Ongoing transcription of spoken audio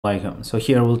So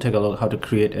here we'll take a look how to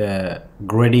create a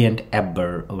gradient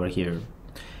AppBar over here.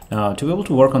 Now to be able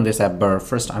to work on this AppBar,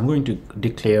 first I'm going to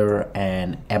declare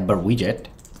an AppBar widget.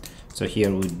 So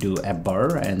here we do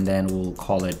AppBar and then we'll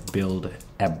call it build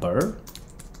AppBar.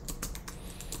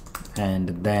 And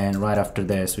then right after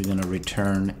this we're going to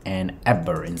return an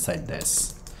AppBar inside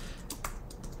this.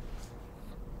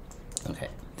 Okay.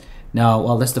 Now,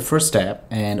 well, that's the first step,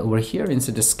 and over here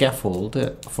inside the scaffold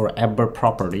for AppBar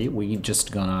property, we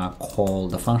just gonna call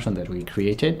the function that we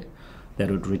created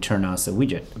that would return us a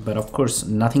widget. But of course,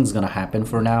 nothing's gonna happen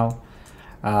for now.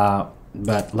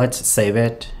 But let's save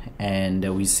it,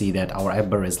 and we see that our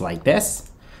AppBar is like this.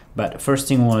 But first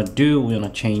thing we want to do, we want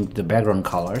to change the background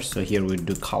color. So here we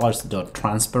do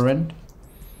colors.transparent,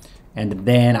 and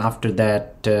then after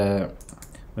that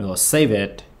we will save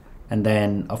it. And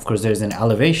then of course there's an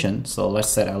elevation, so let's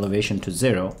set elevation to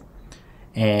 0.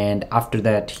 And after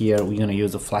that here we're going to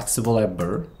use a flexible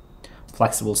AppBar,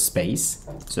 flexible space.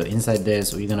 So inside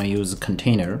this we're going to use a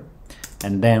container,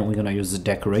 and then we're going to use the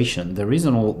decoration. The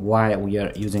reason why we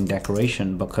are using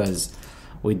decoration, because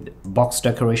with box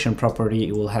decoration property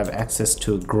it will have access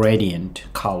to gradient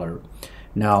color.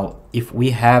 Now if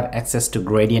we have access to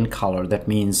gradient color, that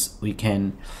means we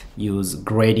can use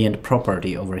gradient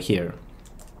property over here.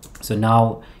 So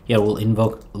now here we'll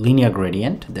invoke linear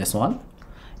gradient, this one,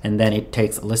 and then it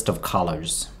takes a list of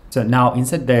colors. So now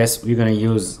inside this we're going to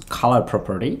use color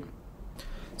property.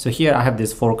 So here I have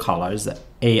these 4 colors,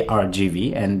 A, R, G,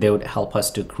 V, and they would help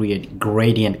us to create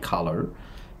gradient color.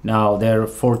 Now there are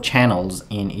 4 channels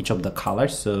in each of the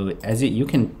colors, so as you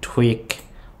can tweak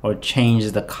or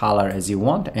change the color as you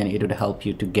want, and it would help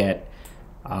you to get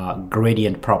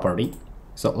gradient property.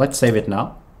 So let's save it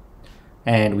now.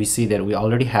 And we see that we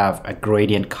already have a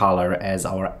gradient color as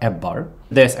our AppBar.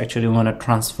 This actually we want to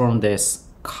transform this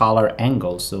color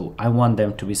angle, so I want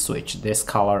them to be switched, this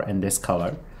color and this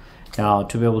color. Now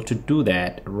to be able to do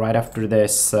that, right after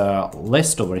this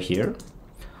list over here,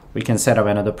 we can set up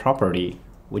another property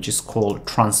which is called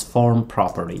transform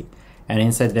property, and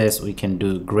inside this we can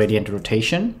do gradient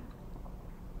rotation,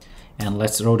 and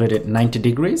let's rotate it 90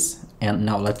 degrees. And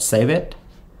now let's save it,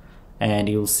 and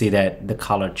you'll see that the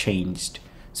color changed.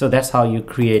 So that's how you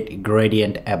create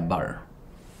gradient AppBar.